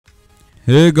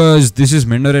Hey guys, this is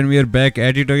Mender and we are back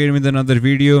at it again with another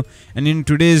video. And in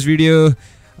today's video,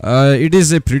 it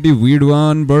is a pretty weird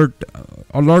one, but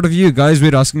a lot of you guys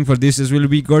were asking for this as well.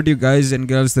 We got you guys and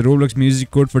girls the Roblox music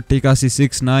code for Tekasi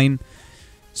 6ix9ine.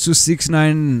 So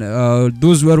 6ix9ine,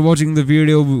 those who are watching the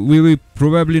video, we will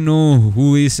probably know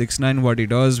who is 6ix9ine, what he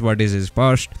does, what is his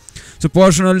past. So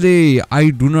personally,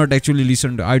 I don't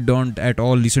at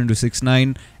all listen to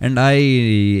 6ix9ine, and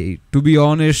to be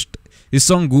honest, his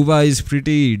song Guva is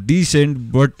pretty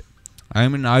decent, but I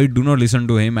mean I do not listen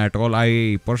to him at all.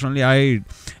 I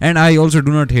also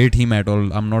do not hate him at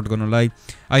all. I'm not gonna lie.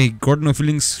 I got no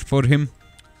feelings for him,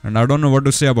 and I don't know what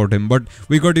to say about him. But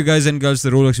we got you guys and girls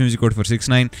the Roblox music code for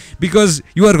 6ix9ine because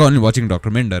you are currently watching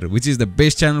DrMender, which is the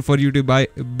best channel for you to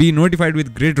be notified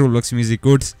with great Roblox music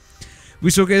codes.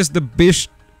 We showcase the best,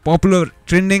 popular,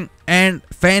 trending, and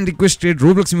fan requested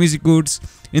Roblox music codes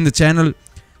in the channel.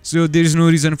 So there is no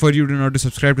reason for you to not to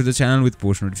subscribe to the channel with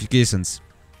post notifications.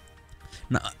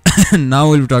 Now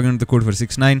we'll be talking about the code for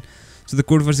 6ix9ine. So the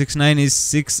code for 6ix9ine is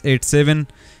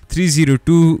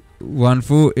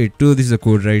 687-302-1482. This is the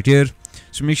code right here.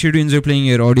 So make sure to enjoy playing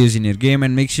your audios in your game,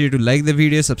 and make sure to like the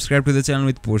video, subscribe to the channel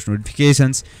with post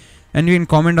notifications, and you can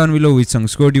comment down below which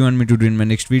song's code you want me to do in my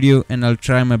next video, and I'll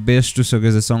try my best to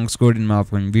showcase the song's code in my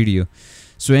upcoming video.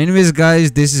 So anyways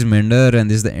guys, this is Mender and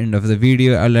this is the end of the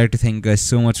video. I'd like to thank you guys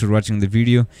so much for watching the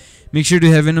video. Make sure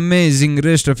to have an amazing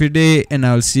rest of your day, and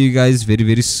I'll see you guys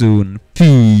very soon.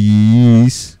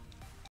 Peace.